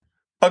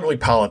Ugly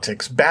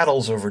politics,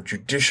 battles over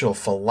judicial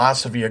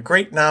philosophy, a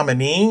great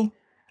nominee.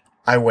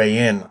 I weigh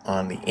in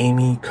on the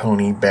Amy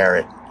Coney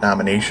Barrett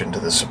nomination to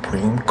the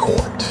Supreme Court.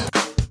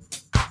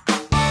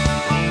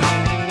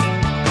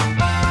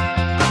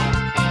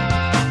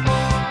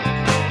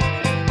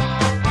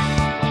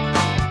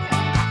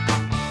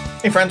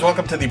 Hey friends,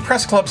 welcome to the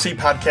Press Club C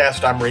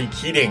podcast. I'm Ray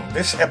Keating.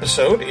 This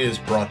episode is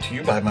brought to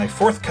you by my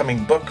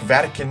forthcoming book,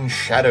 Vatican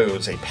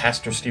Shadows, a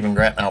Pastor Stephen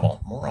Grant novel.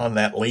 More on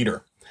that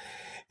later.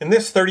 In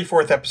this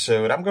 34th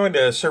episode, I'm going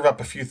to serve up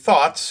a few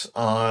thoughts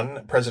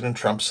on President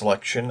Trump's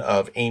selection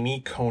of Amy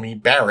Coney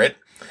Barrett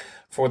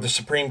for the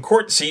Supreme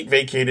Court seat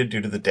vacated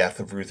due to the death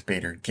of Ruth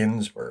Bader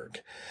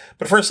Ginsburg.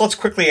 But first, let's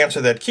quickly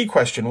answer that key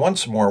question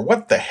once more.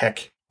 What the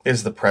heck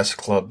is the Press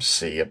Club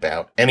C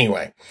about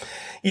anyway?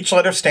 Each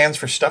letter stands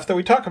for stuff that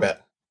we talk about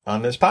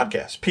on this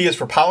podcast. P is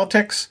for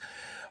politics.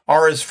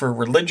 R is for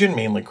religion,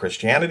 mainly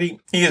Christianity.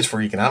 E is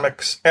for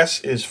economics. S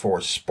is for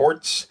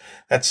sports.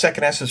 That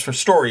second S is for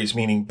stories,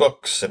 meaning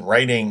books and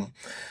writing,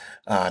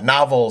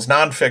 novels,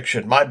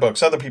 nonfiction, my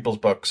books, other people's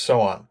books,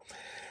 so on.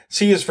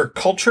 C is for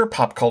culture,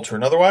 pop culture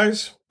and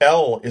otherwise.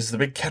 L is the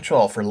big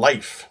catch-all for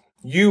life.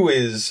 U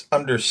is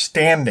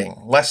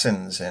understanding,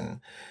 lessons in,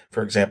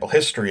 for example,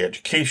 history,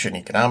 education,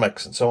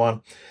 economics, and so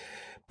on.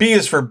 B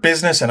is for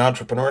business and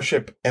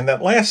entrepreneurship, and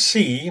that last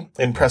C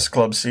in Press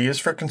Club C is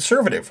for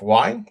conservative.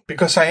 Why?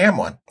 Because I am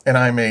one, and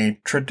I'm a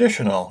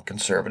traditional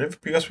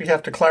conservative, because we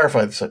have to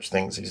clarify such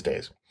things these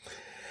days.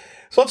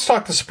 So let's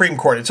talk the Supreme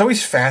Court. It's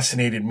always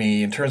fascinated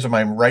me in terms of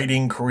my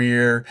writing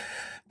career,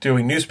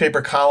 doing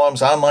newspaper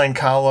columns, online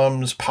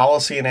columns,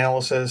 policy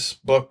analysis,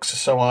 books,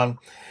 so on.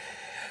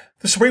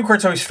 The Supreme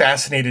Court's always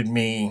fascinated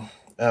me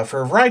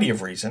for a variety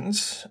of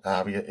reasons,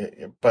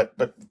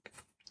 but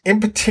in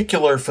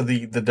particular for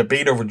the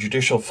debate over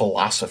judicial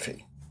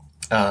philosophy.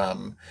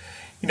 I'm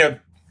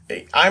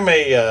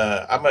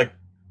a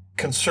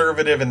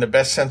conservative in the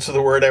best sense of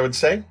the word, I would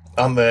say,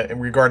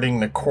 regarding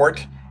the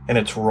court and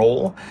its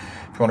role.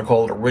 If you want to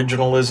call it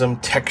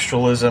originalism,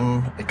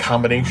 textualism, a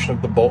combination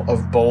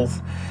of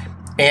both,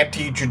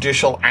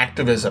 anti-judicial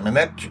activism, and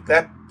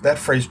that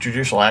phrase,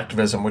 judicial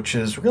activism, which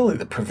is really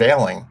the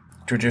prevailing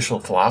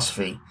judicial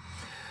philosophy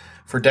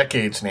for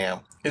decades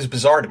now, is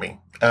bizarre to me.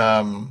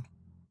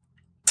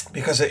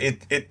 Because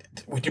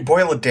when you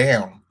boil it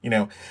down,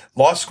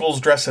 law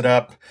schools dress it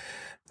up,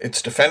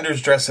 its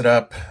defenders dress it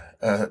up,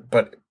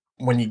 but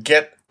when you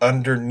get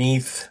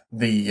underneath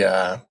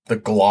the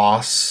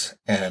gloss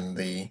and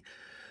the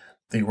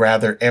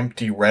rather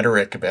empty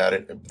rhetoric about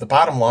it, the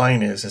bottom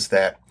line is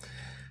that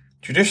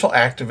judicial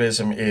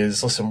activism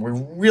is, listen, we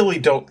really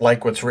don't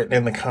like what's written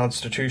in the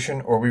Constitution,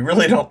 or we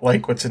really don't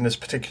like what's in this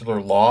particular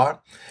law.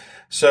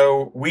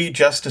 So we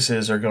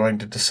justices are going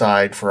to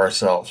decide for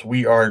ourselves.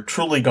 We are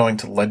truly going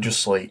to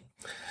legislate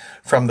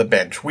from the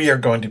bench. We are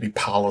going to be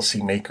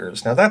policy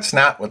makers. Now, that's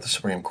not what the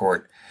Supreme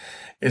Court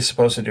is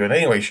supposed to do in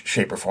any way,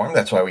 shape, or form.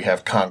 That's why we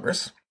have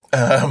Congress.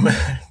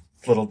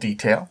 Little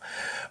detail.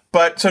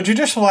 But so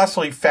judicial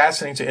philosophy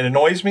fascinates me. It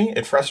annoys me.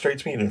 It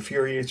frustrates me. It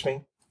infuriates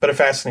me. But it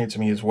fascinates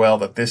me as well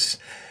that this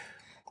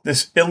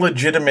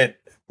illegitimate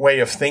way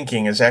of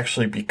thinking has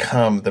actually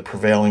become the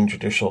prevailing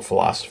judicial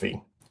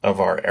philosophy of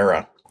our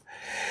era.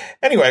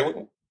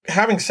 Anyway,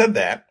 having said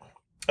that,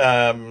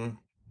 I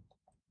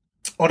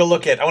want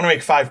to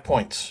make 5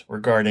 points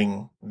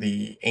regarding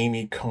the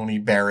Amy Coney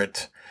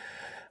Barrett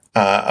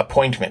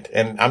appointment.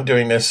 And I'm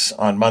doing this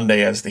on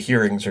Monday as the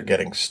hearings are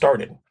getting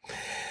started.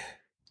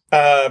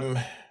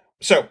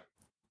 So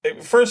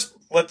first,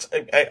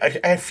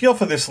 I feel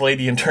for this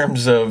lady in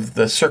terms of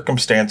the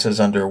circumstances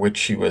under which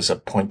she was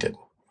appointed,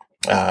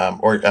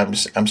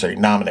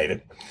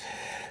 nominated.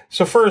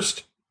 So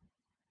first,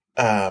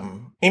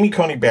 Amy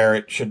Coney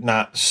Barrett should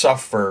not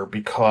suffer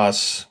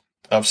because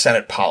of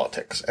Senate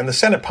politics. And the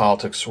Senate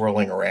politics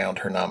swirling around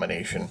her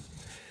nomination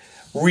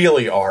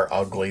really are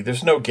ugly.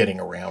 There's no getting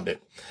around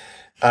it.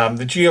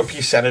 The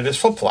GOP Senate is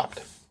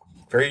flip-flopped.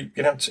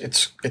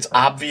 It's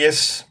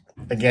obvious.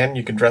 Again,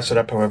 you can dress it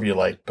up however you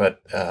like, but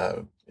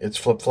it's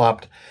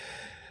flip-flopped.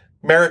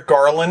 Merrick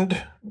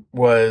Garland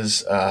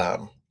was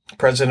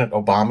President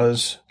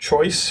Obama's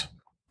choice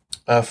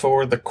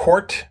for the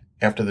court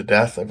after the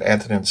death of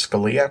Antonin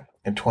Scalia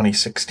in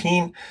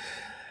 2016.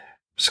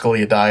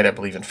 Scalia died, I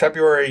believe, in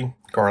February.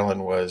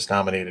 Garland was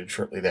nominated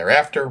shortly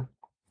thereafter.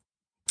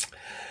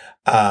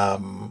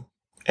 And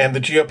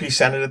the GOP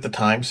Senate at the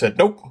time said,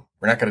 nope,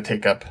 we're not going to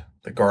take up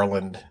the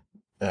Garland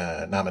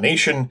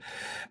nomination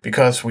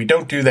because we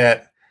don't do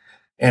that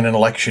in an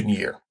election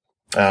year.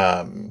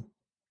 And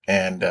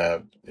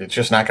it's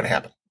just not going to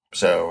happen.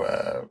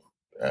 So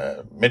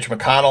Mitch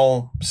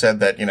McConnell said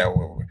that,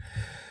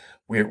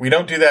 we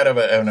don't do that of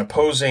an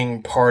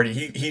opposing party.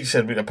 He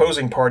said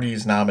opposing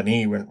party's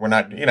nominee. We're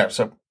not,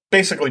 so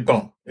basically,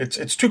 boom.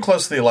 It's too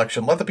close to the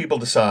election. Let the people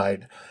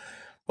decide.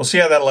 We'll see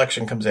how that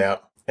election comes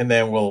out, and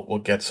then we'll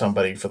get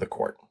somebody for the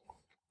court.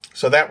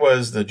 So that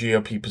was the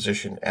GOP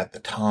position at the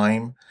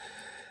time.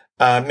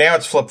 Now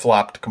it's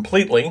flip-flopped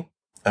completely.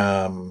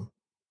 The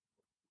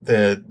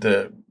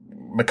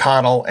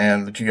McConnell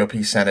and the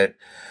GOP Senate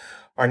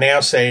are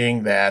now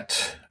saying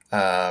that,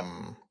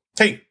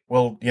 hey,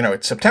 well,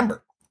 it's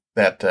September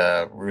that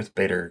Ruth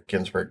Bader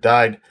Ginsburg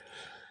died.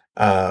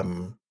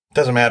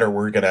 Doesn't matter.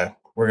 We're gonna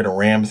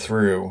ram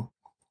through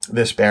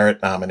this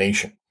Barrett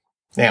nomination.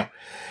 Now,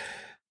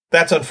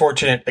 that's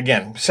unfortunate.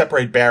 Again,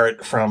 separate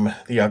Barrett from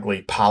the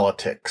ugly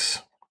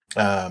politics.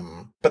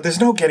 But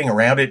there's no getting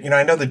around it.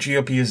 I know the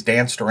GOP has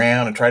danced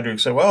around and tried to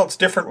say, well, it's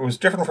different. It was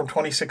different from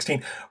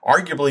 2016.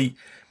 Arguably,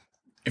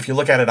 if you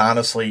look at it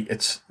honestly,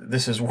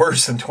 this is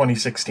worse than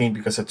 2016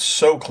 because it's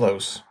so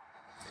close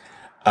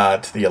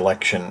to the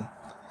election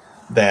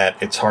that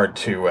it's hard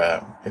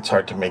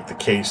to make the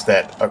case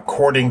that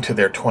according to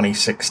their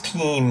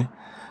 2016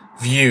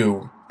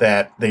 view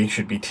that they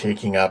should be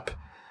taking up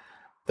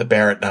the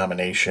Barrett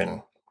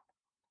nomination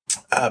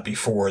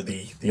before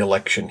the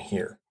election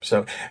here.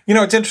 So,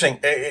 it's interesting.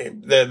 I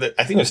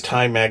think it was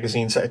Time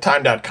magazine,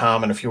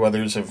 Time.com, and a few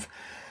others have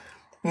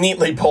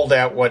neatly pulled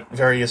out what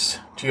various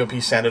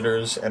GOP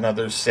senators and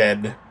others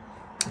said,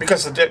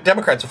 because the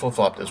Democrats are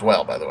flip-flopped as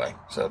well, by the way.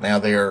 So now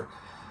they're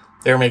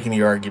making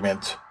the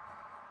argument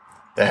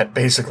that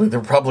basically the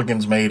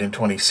Republicans made in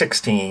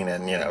 2016,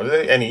 and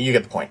you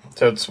get the point.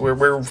 So it's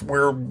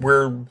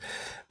we're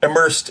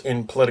immersed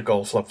in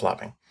political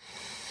flip-flopping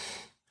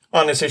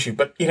on this issue.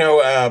 But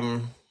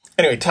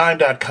anyway,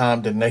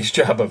 Time.com did a nice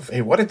job of,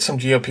 hey, what did some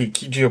key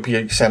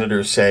GOP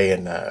senators say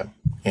in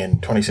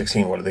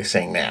 2016? What are they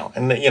saying now?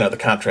 And the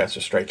contrasts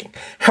are striking.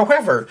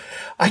 However,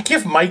 I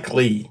give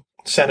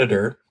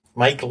Senator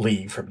Mike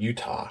Lee from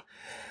Utah,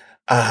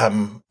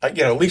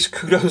 at least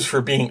kudos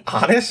for being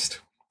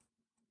honest.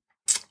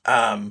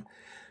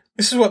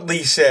 This is what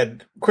Lee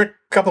said.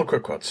 Couple of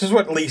quick quotes. This is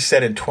what Lee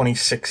said in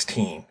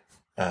 2016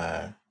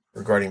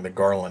 regarding the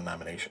Garland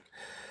nomination.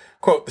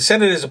 Quote, "The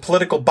Senate is a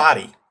political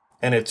body,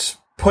 and it's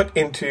put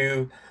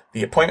into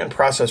the appointment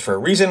process for a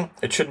reason.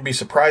 It shouldn't be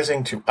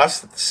surprising to us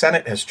that the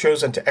Senate has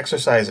chosen to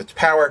exercise its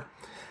power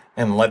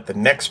and let the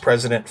next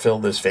president fill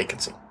this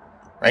vacancy."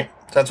 Right?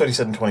 So that's what he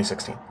said in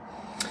 2016.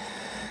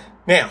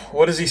 Now,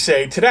 what does he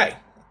say today?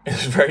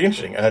 It's very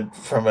interesting.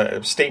 From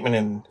a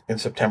statement in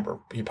September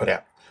he put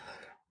out.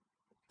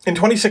 In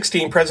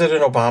 2016,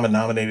 President Obama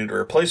nominated a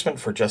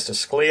replacement for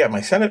Justice Scalia. My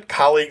Senate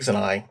colleagues and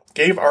I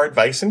gave our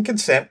advice and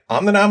consent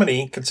on the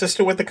nominee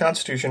consistent with the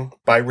Constitution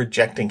by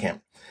rejecting him.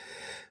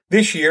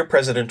 This year,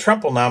 President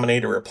Trump will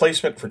nominate a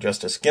replacement for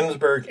Justice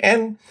Ginsburg,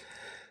 and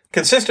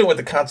consistent with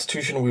the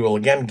Constitution, we will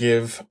again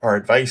give our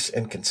advice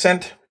and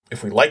consent.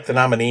 If we like the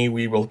nominee,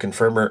 we will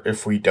confirm her.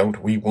 If we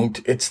don't, we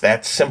won't. It's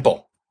that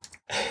simple.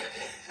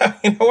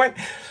 You know what?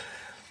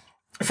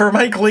 For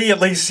Mike Lee, at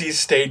least he's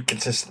stayed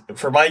consistent.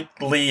 For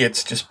Mike Lee,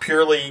 it's just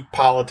purely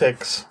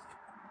politics.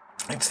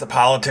 It's the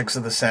politics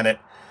of the Senate.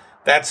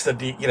 That's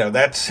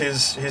that's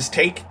his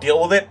take.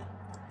 Deal with it.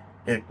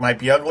 It might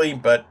be ugly,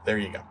 but there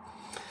you go.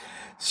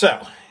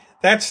 So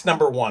that's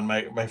number one.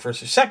 My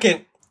first.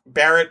 Second,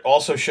 Barrett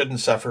also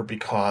shouldn't suffer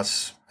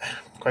because,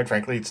 quite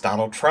frankly, it's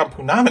Donald Trump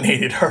who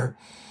nominated her.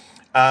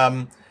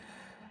 Whether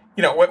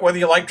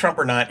you like Trump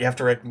or not, you have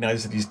to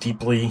recognize that he's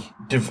deeply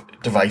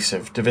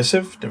divisive.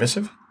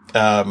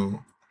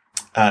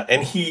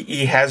 And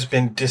he has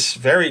been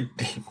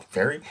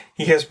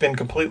he has been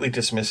completely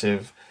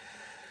dismissive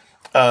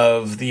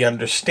of the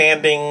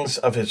understandings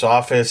of his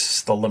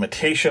office, the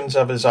limitations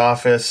of his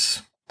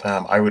office.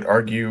 I would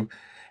argue,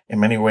 in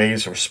many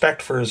ways,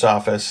 respect for his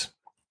office.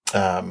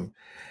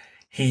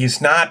 He's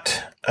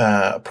not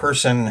a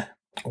person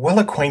well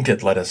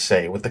acquainted, let us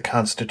say, with the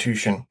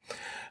Constitution,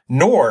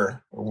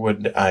 nor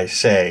would I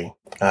say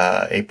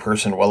a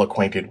person well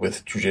acquainted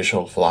with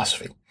judicial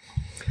philosophy.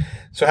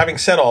 So having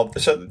said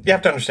so you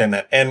have to understand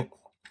that. And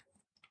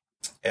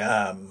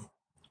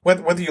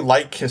whether you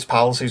like his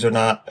policies or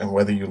not, and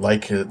whether you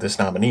like this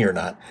nominee or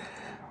not,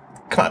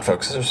 come on,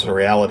 folks, this is the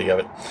reality of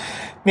it.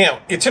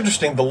 Now, it's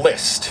interesting, the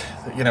list,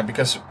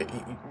 because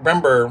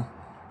remember,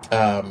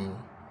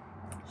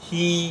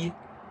 he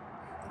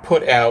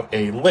put out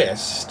a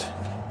list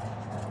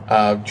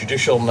of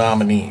judicial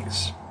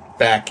nominees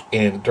back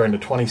during the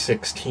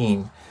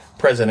 2016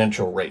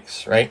 presidential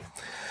race, right?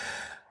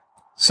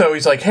 So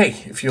he's like, hey,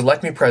 if you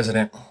elect me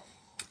president,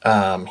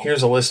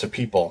 here's a list of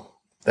people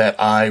that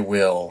I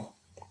will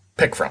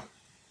pick from.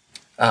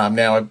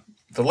 Now,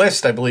 the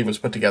list, I believe, was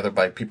put together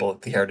by people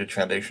at the Heritage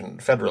Foundation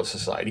and Federalist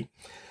Society.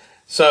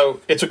 So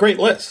it's a great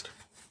list.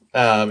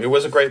 It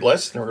was a great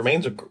list, and it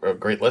remains a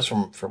great list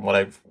from what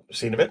I've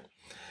seen of it.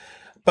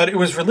 But it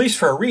was released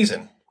for a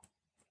reason,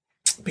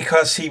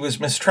 because he was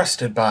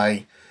mistrusted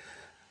by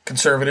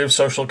conservatives,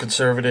 social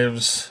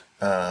conservatives.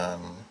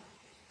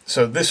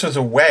 So this was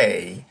a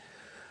way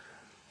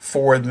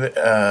for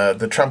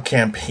the Trump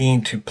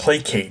campaign to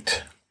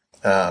placate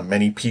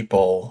many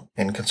people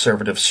in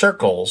conservative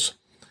circles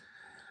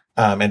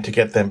and to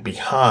get them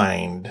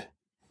behind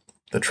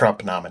the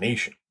Trump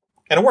nomination.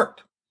 And it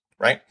worked,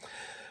 right?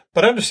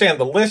 But understand,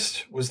 the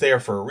list was there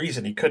for a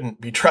reason. He couldn't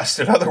be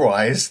trusted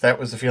otherwise. That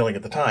was the feeling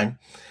at the time.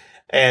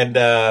 And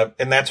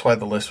that's why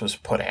the list was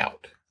put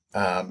out.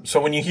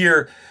 So when you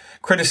hear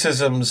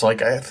criticisms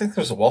like, I think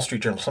there was a Wall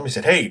Street Journal, somebody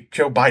said, hey,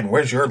 Joe Biden,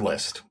 where's your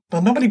list?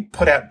 well, nobody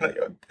put out.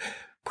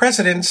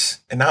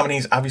 Presidents and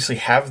nominees obviously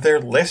have their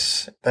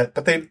lists,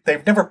 but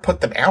they've never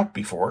put them out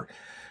before.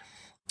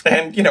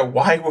 And,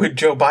 why would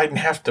Joe Biden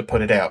have to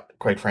put it out,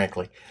 quite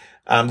frankly?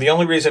 The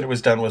only reason it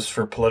was done was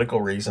for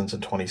political reasons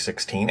in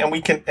 2016.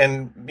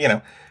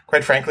 And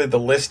quite frankly, the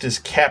list is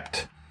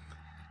kept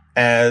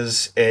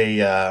as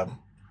it's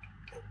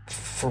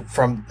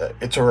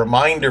a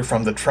reminder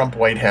from the Trump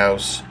White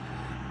House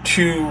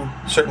to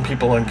certain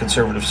people in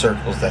conservative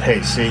circles that,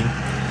 hey, see,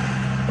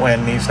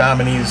 when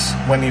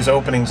these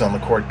openings on the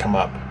court come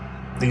up,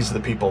 these are the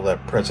people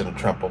that President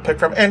Trump will pick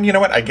from. And you know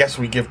what? I guess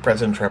we give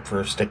President Trump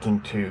for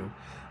sticking to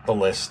the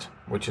list,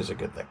 which is a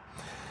good thing.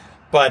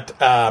 But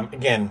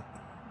again,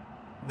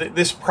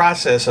 this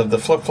process of the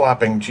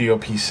flip-flopping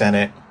GOP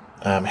Senate,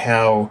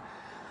 how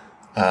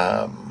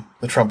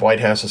the Trump White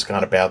House has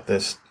gone about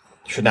this,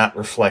 should not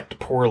reflect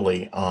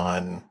poorly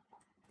on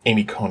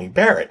Amy Coney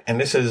Barrett. And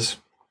this is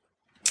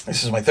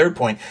my third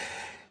point.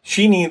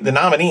 The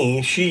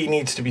nominee, she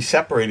needs to be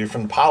separated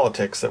from the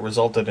politics that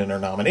resulted in her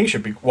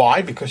nomination.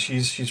 Why? Because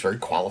she's very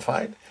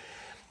qualified.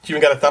 She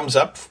even got a thumbs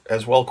up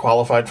as well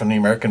qualified from the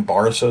American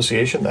Bar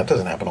Association. That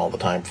doesn't happen all the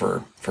time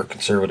for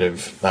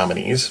conservative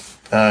nominees.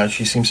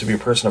 She seems to be a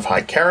person of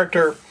high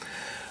character,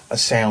 a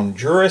sound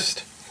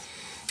jurist,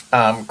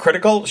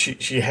 critical.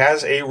 She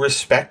has a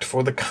respect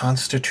for the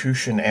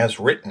Constitution as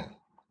written.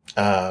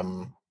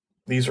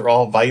 These are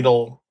all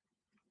vital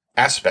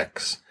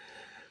aspects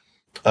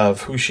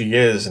of who she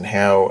is and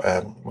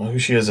who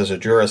she is as a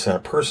jurist and a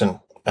person.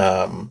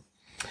 I'm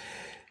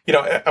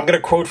going to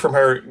quote from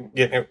her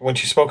when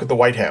she spoke at the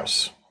White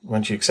House,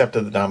 when she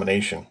accepted the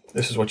nomination.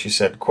 This is what she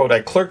said, quote,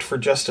 "I clerked for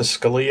Justice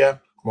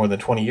Scalia more than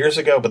 20 years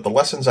ago, but the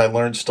lessons I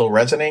learned still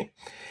resonate.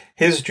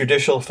 His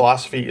judicial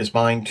philosophy is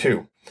mine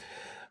too.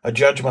 A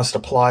judge must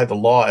apply the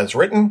law as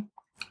written.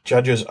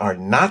 Judges are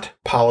not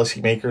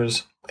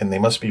policymakers, and they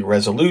must be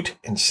resolute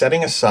in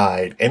setting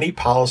aside any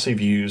policy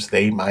views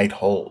they might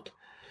hold."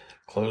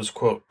 Close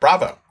quote.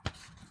 Bravo.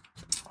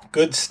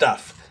 Good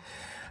stuff.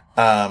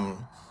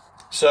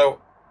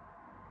 So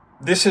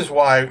this is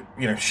why,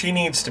 she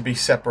needs to be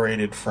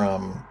separated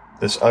from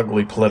this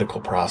ugly political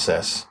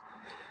process.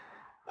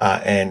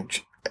 And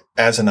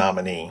as a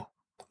nominee,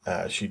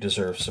 she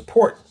deserves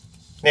support.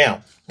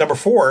 Now, number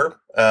 4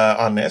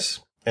 on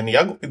this, and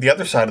the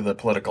other side of the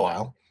political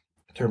aisle,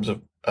 in terms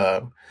of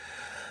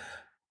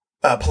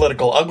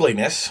political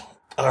ugliness,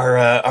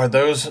 are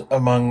those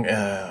among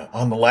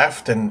on the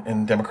left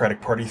and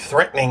Democratic Party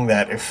threatening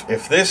that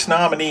if this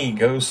nomination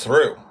goes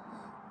through,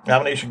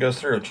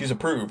 and she's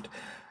approved,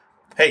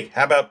 hey,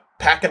 how about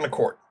packing the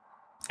court?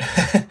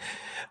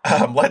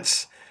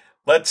 Let's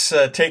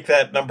take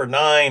that number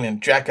 9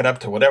 and jack it up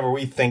to whatever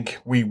we think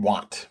we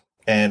want.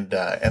 And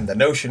the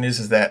notion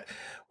is that,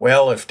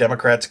 well, if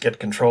Democrats get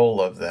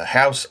control of the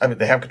House,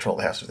 they have control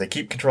of the House. If they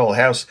keep control of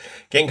the House,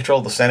 gain control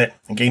of the Senate,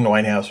 and gain the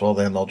White House, well,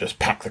 then they'll just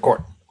pack the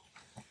court.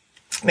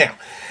 Now,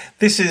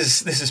 this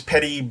is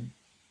petty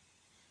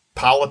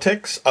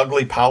politics,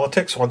 ugly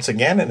politics, once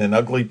again, in an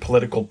ugly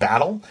political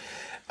battle.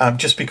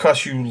 Just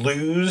because you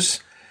lose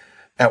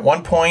at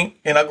one point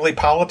in ugly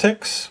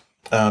politics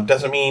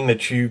doesn't mean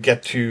that you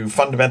get to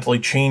fundamentally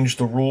change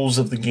the rules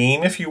of the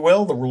game, if you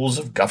will, the rules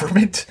of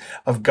government,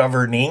 of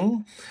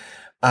governing.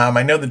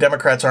 I know the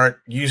Democrats aren't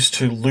used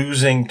to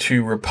losing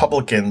to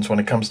Republicans when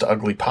it comes to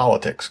ugly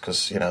politics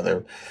because,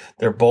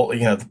 they're both,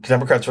 the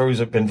Democrats always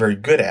have been very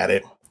good at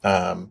it.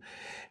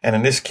 And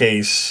in this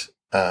case,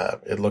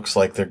 it looks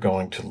like they're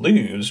going to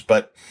lose.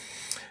 But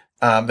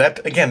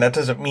that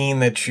doesn't mean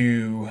that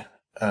you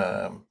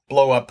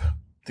blow up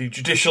the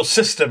judicial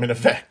system, in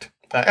effect.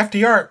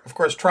 FDR, of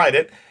course, tried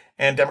it,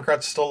 and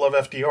Democrats still love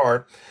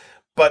FDR,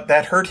 but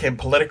that hurt him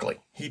politically.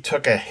 He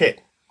took a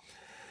hit.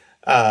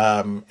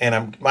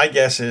 My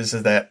guess is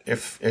that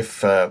if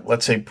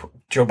let's say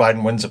Joe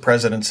Biden wins the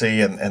presidency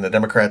and the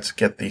Democrats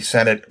get the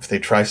Senate, if they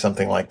try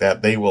something like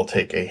that, they will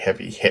take a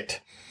heavy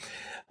hit.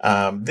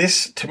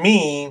 To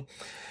me,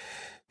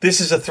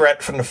 this is a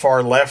threat from the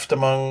far left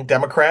among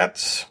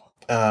Democrats.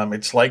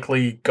 It's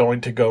likely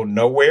going to go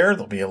nowhere.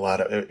 There'll be a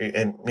lot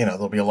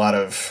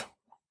of,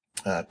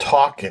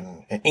 talk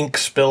and ink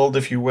spilled,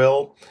 if you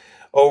will,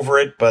 over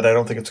it, but I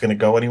don't think it's going to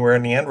go anywhere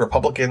in the end.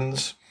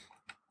 The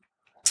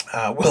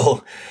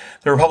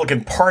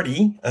Republican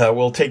Party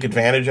will take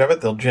advantage of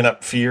it. They'll gin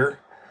up fear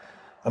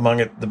among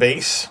the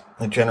base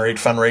and generate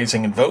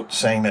fundraising and votes,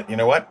 saying that,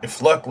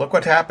 look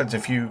what happens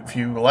if you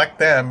elect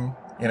them,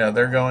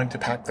 they're going to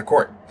pack the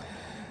court.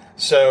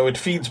 So it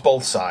feeds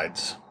both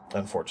sides,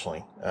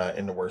 unfortunately,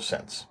 in the worst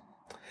sense.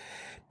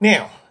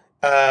 Now,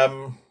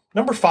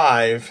 number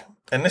 5,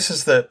 and this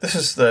is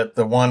the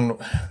one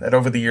that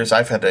over the years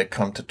I've had to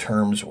come to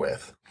terms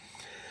with.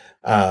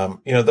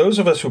 Those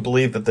of us who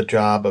believe that the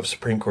job of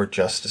Supreme Court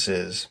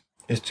justices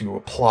is to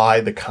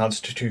apply the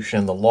Constitution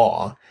and the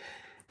law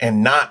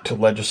and not to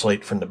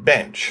legislate from the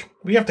bench,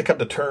 we have to come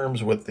to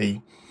terms with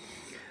the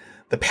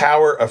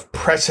power of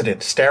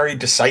precedent, stare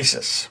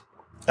decisis.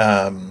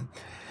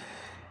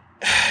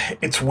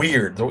 It's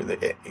weird.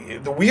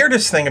 The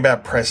weirdest thing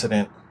about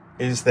precedent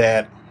is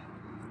that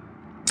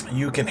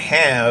you can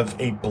have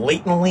a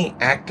blatantly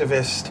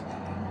activist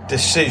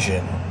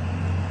decision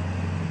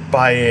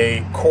by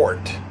a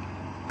court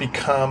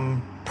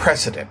become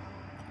precedent.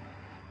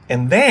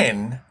 And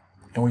then,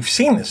 and we've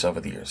seen this over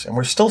the years, and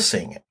we're still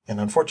seeing it, and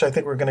unfortunately I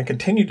think we're going to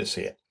continue to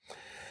see it.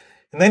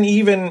 And then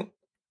even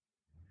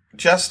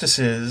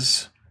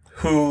justices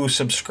who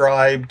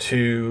subscribe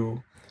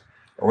to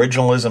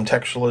originalism,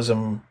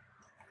 textualism,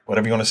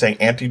 whatever you want to say,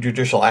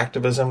 anti-judicial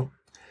activism,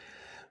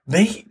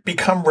 they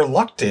become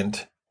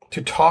reluctant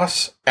to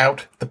toss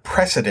out the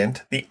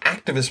precedent, the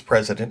activist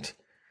precedent,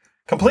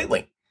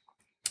 completely.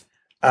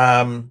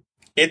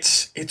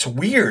 It's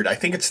weird. I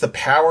think it's the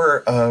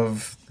power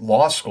of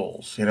law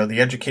schools,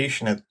 the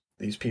education that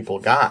these people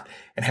got,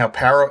 and how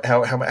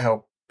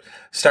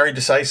stare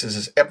decisis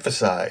is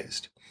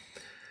emphasized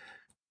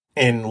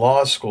in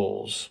law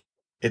schools.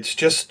 It's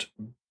just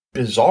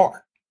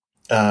bizarre.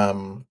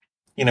 Stare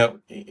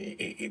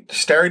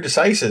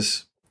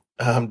decisis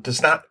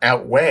does not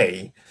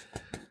outweigh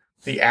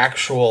the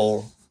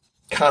actual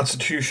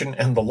Constitution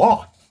and the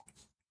law.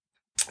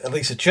 At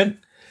least it shouldn't.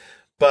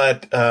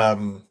 But,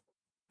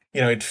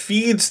 it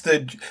feeds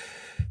the,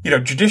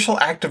 judicial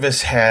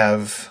activists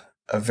have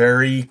a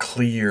very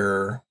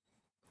clear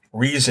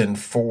reason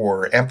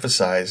for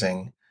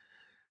emphasizing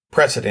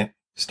precedent,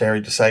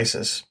 stare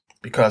decisis,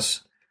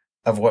 because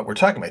of what we're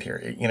talking about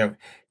here.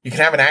 You can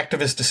have an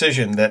activist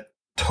decision that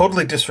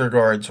totally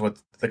disregards what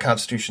the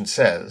Constitution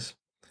says,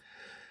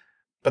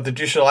 but the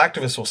judicial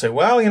activists will say,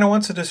 well,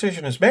 once a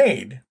decision is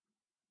made,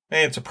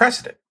 it's a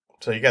precedent,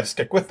 so you got to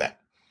stick with that.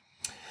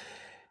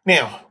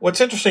 Now,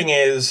 what's interesting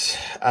is,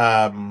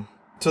 so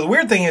the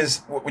weird thing is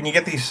when you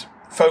get these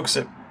folks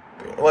that,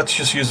 let's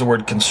just use the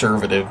word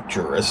conservative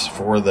jurists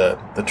for the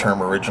term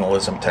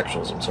originalism,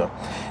 textualism. So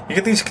you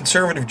get these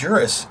conservative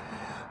jurists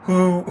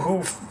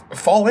who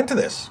fall into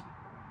this.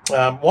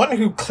 One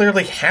who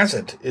clearly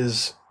hasn't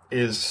is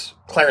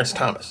Clarence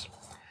Thomas.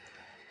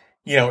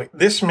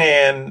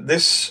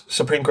 This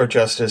Supreme Court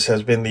justice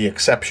has been the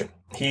exception.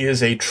 He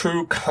is a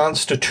true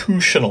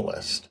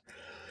constitutionalist.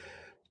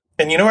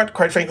 And you know what?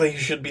 Quite frankly, he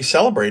should be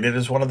celebrated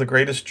as one of the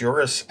greatest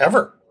jurists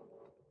ever,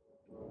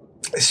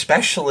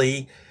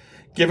 especially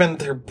given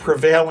the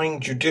prevailing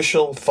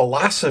judicial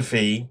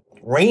philosophy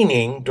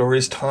reigning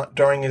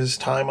during his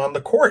time on the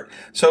court.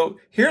 So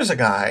here's a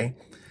guy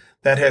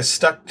that has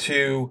stuck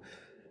to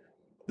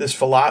this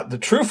the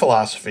true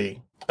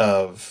philosophy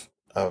of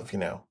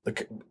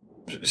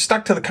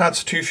stuck to the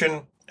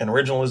Constitution and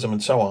originalism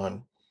and so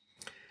on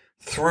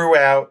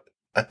throughout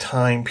a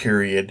time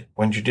period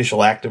when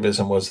judicial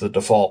activism was the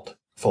default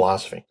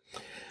philosophy.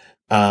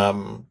 He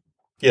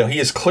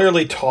has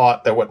clearly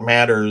taught that what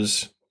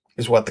matters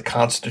is what the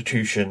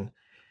Constitution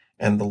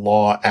and the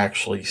law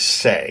actually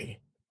say.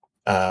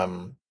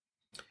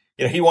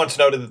 He once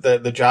noted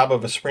that the job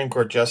of a Supreme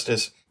Court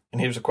justice,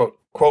 and here's a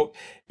quote,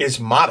 is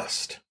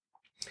modest.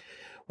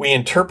 We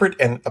interpret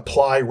and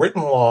apply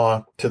written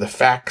law to the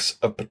facts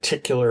of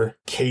particular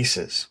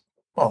cases.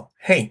 Well,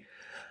 hey,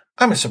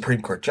 I'm a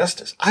Supreme Court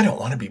justice. I don't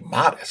want to be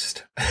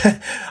modest.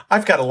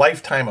 I've got a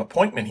lifetime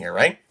appointment here,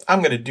 right? I'm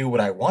going to do what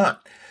I want.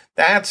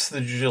 That's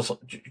the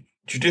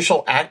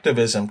judicial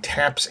activism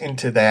taps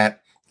into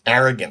that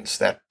arrogance,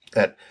 that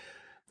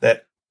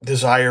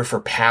desire for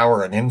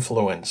power and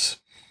influence,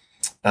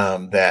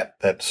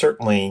 that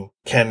certainly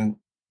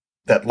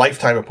that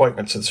lifetime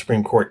appointments in the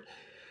Supreme Court,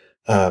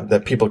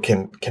 that people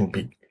can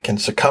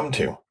succumb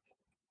to,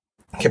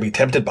 can be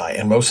tempted by,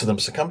 and most of them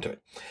succumb to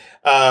it.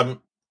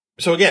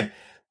 So again,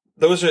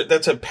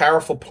 that's a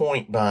powerful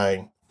point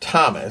by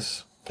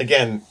Thomas.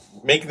 Again,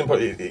 making the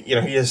point, he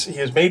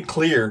has made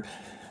clear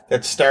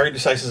that stare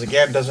decisis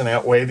again doesn't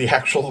outweigh the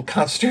actual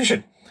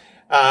Constitution.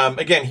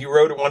 Again, he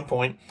wrote at one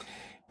point,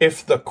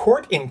 if the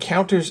court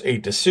encounters a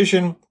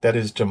decision that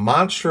is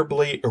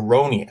demonstrably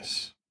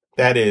erroneous,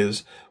 that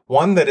is,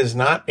 one that is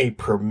not a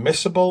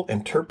permissible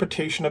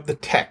interpretation of the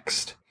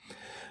text,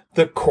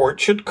 the court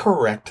should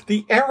correct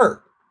the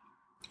error.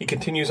 He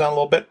continues on a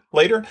little bit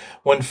later.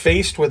 When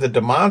faced with a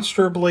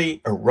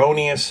demonstrably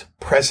erroneous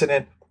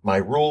precedent, my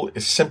rule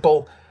is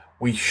simple.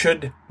 We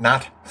should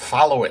not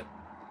follow it.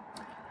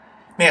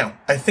 Now,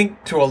 I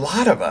think to a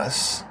lot of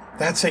us,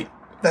 that's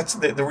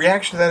the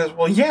reaction to that is,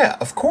 well, yeah,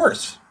 of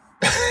course.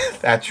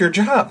 That's your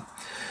job.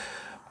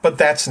 But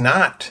that's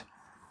not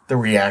the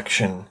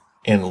reaction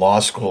in law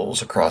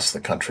schools across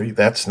the country.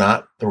 That's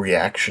not the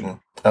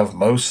reaction of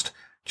most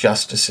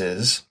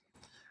justices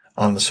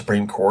on the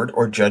Supreme Court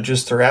or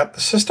judges throughout the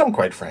system,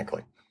 quite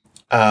frankly.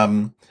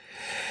 And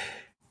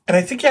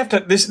I think you have to,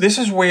 this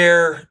is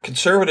where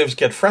conservatives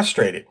get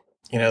frustrated.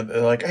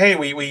 They're like, hey,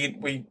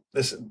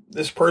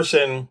 this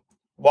person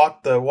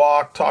walked the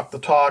walk, talked the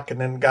talk,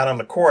 and then got on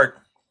the court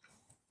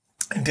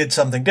and did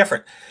something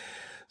different.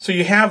 So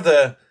you have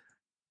the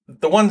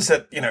ones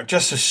that,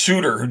 Justice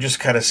Souter, who just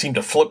kind of seemed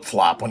to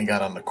flip-flop when he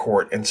got on the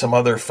court, and some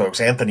other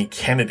folks, Anthony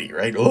Kennedy,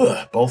 right?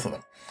 Ugh, both of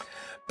them.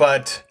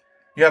 But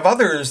you have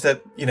others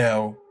that,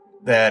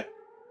 that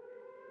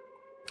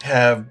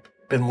have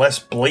been less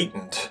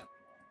blatant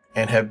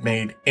and have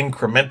made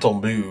incremental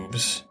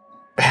moves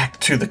back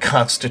to the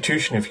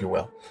Constitution, if you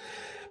will.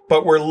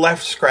 But we're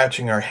left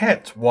scratching our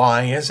heads.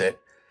 Why is it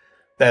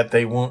that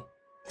they won't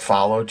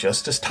follow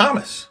Justice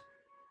Thomas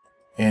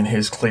in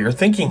his clear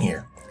thinking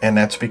here? And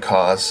that's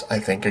because I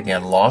think,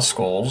 again, law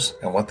schools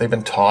and what they've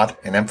been taught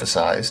and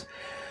emphasized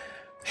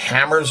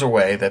hammers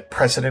away that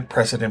precedent,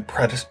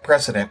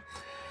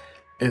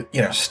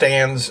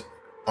 stands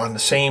on the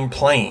same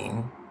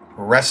plane,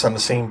 rests on the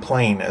same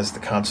plane as the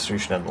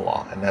Constitution and the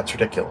law. And that's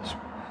ridiculous.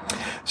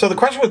 So the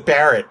question with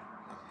Barrett,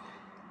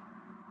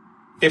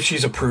 if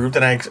she's approved,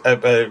 and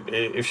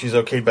if she's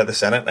okayed by the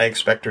Senate, and I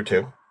expect her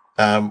to,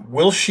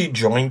 will she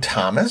join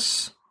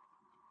Thomas?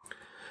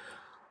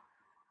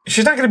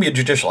 She's not going to be a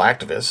judicial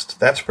activist.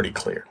 That's pretty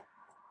clear.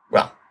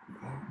 Well,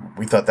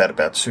 we thought that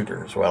about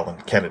Souter as well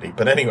and Kennedy.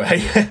 But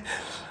anyway,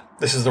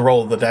 this is the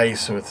roll of the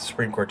dice with the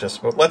Supreme Court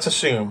justice. But let's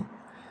assume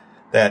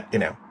that,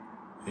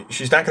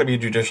 she's not going to be a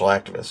judicial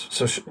activist.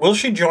 So will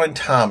she join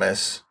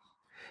Thomas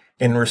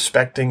in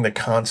respecting the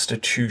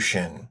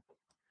Constitution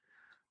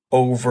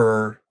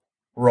over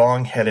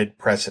wrong-headed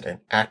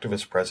president,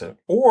 activist president?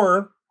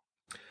 Or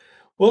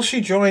will she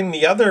join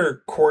the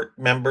other court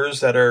members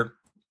that are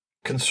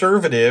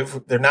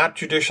conservative? They're not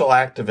judicial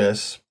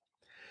activists,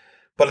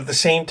 but at the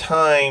same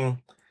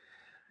time,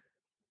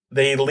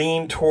 they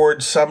lean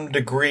towards some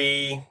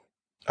degree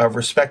of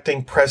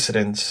respecting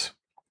precedents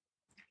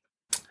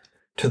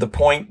to the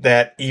point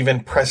that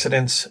even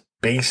precedents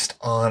based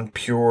on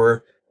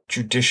pure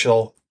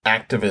judicial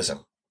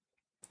activism.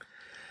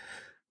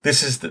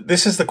 This is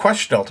the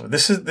question ultimately.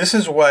 This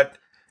is what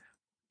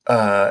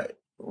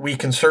we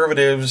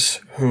conservatives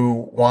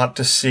who want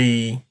to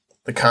see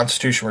the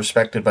Constitution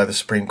respected by the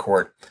Supreme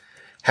Court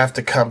have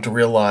to come to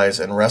realize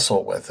and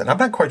wrestle with. And I'm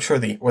not quite sure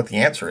what the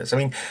answer is. I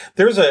mean,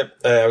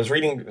 I was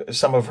reading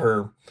some of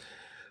her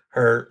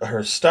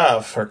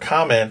stuff,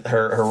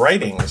 her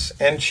writings,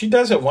 and she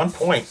does at one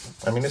point,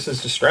 I mean, this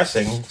is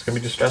distressing. It's going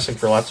to be distressing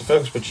for lots of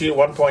folks, but she at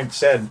one point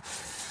said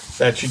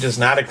that she does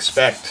not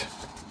expect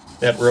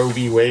that Roe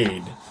v.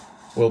 Wade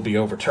will be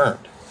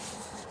overturned.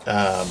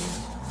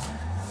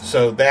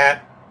 So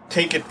that,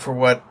 take it for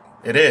what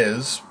it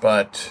is,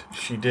 but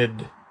she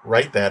did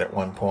write that at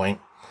one point,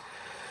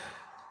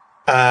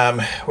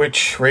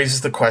 which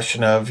raises the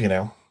question of,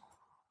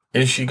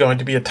 is she going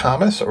to be a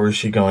Thomas or is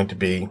she going to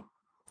be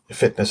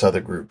fit in this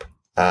other group?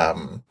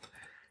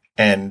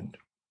 And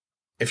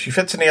if she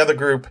fits in the other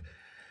group,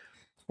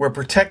 we're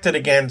protected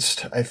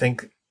against, I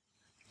think,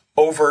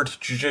 overt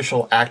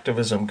judicial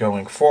activism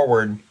going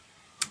forward.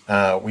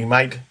 We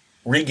might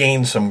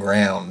regain some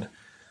ground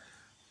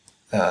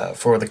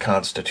for the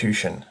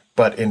Constitution.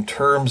 But in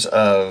terms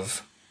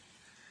of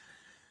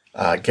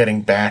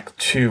getting back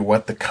to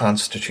what the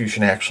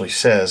Constitution actually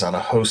says on a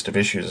host of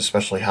issues,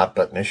 especially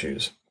hot-button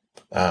issues,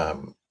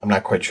 I'm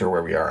not quite sure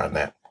where we are on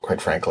that,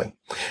 quite frankly.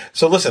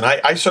 So listen,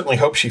 I certainly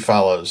hope she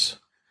follows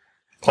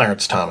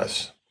Clarence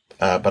Thomas,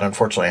 but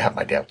unfortunately I have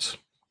my doubts.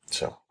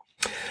 So,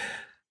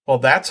 well,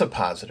 that's a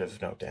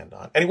positive note to end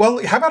on. And,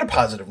 well, how about a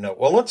positive note?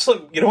 Well, let's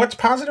look. You know what's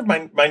positive?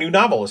 My new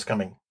novel is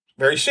coming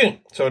very soon.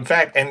 So, in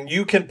fact, and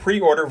you can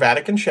pre-order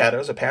Vatican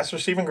Shadows, a Pastor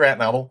Stephen Grant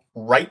novel,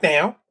 right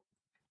now.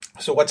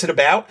 So what's it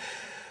about?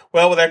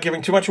 Well, without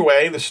giving too much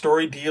away, the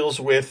story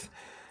deals with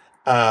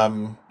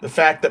the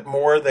fact that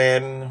more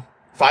than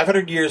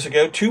 500 years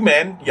ago, two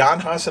men,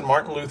 Jan Hus and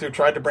Martin Luther,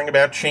 tried to bring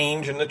about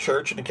change in the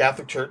church, in the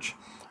Catholic Church.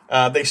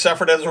 They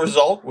suffered as a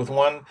result, with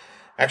one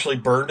actually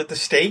burned at the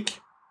stake.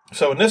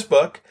 So in this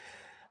book,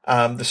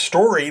 the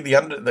story,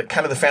 the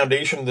kind of the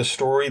foundation of the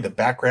story, the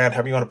background,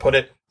 however you want to put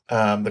it,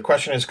 the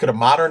question is, could a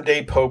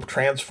modern-day pope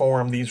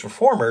transform these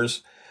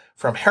reformers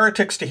from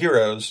heretics to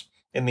heroes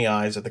in the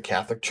eyes of the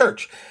Catholic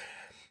Church?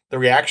 The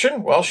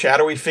reaction? Well,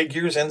 shadowy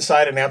figures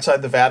inside and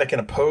outside the Vatican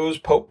oppose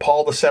Pope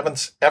Paul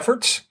VII's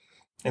efforts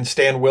and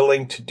stand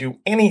willing to do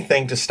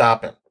anything to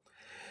stop him.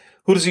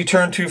 Who does he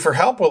turn to for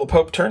help? Well, the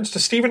Pope turns to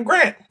Stephen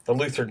Grant, the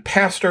Lutheran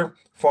pastor,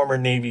 former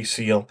Navy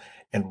SEAL,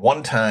 and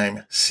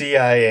one-time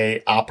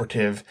CIA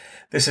operative.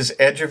 This is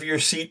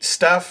edge-of-your-seat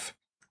stuff,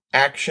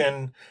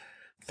 action,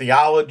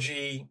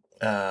 theology,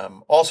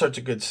 all sorts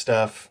of good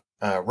stuff,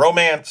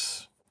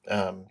 romance,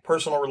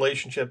 personal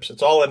relationships.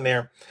 It's all in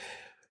there.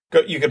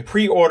 You can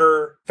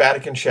pre-order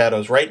Vatican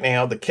Shadows right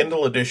now, the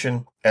Kindle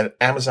edition, at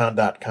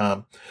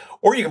Amazon.com,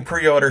 or you can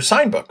pre-order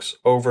signed books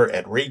over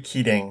at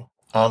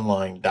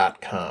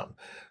RayKeatingOnline.com.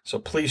 So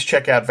please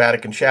check out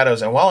Vatican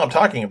Shadows. And while I'm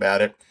talking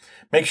about it,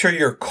 make sure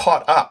you're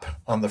caught up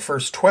on the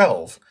first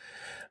 12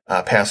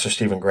 Pastor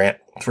Stephen Grant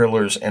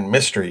thrillers and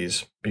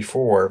mysteries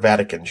before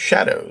Vatican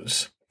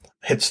Shadows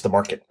hits the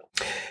market.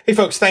 Hey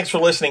folks, thanks for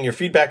listening. Your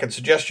feedback and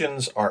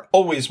suggestions are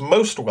always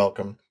most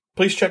welcome.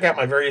 Please check out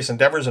my various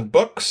endeavors and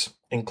books,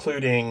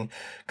 including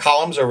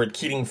columns over at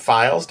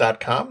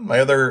KeatingFiles.com, my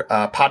other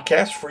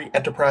podcast, Free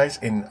Enterprise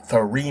in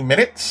 3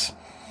 Minutes.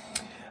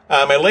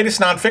 My latest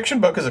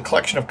nonfiction book is a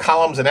collection of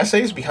columns and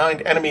essays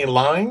behind enemy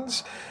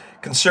lines,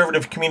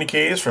 conservative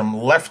communiques from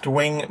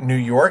left-wing New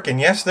York. And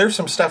yes, there's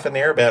some stuff in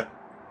there about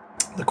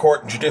the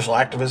court and judicial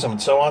activism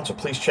and so on, so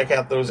please check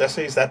out those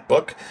essays, that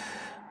book.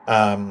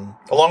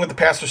 along with the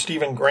Pastor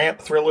Stephen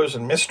Grant thrillers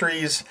and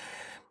mysteries,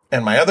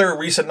 and my other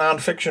recent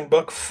nonfiction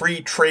book,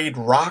 Free Trade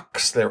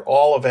Rocks. They're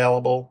all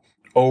available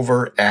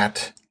over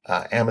at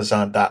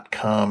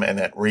Amazon.com and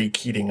at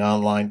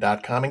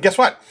RayKeatingOnline.com. And guess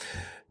what?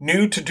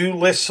 New to-do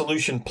list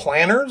solution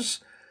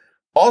planners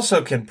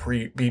also can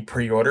be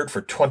pre-ordered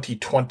for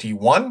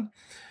 2021.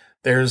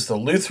 There's the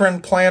Lutheran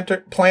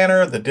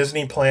planner, the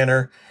Disney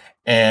planner,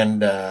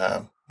 and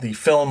the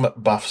Film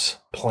Buffs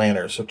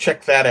planner. So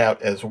check that out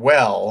as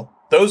well.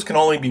 Those can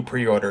only be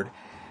pre-ordered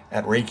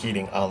at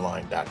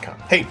RayKeatingOnline.com.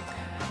 Hey,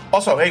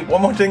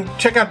 one more thing.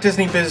 Check out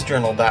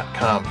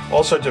DisneyBizJournal.com.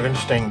 All sorts of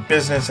interesting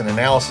business and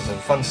analysis and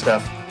fun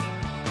stuff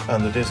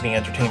on the Disney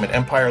Entertainment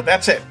Empire.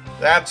 That's it.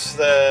 That's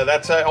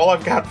all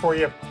I've got for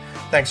you.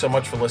 Thanks so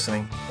much for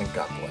listening, and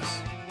God bless.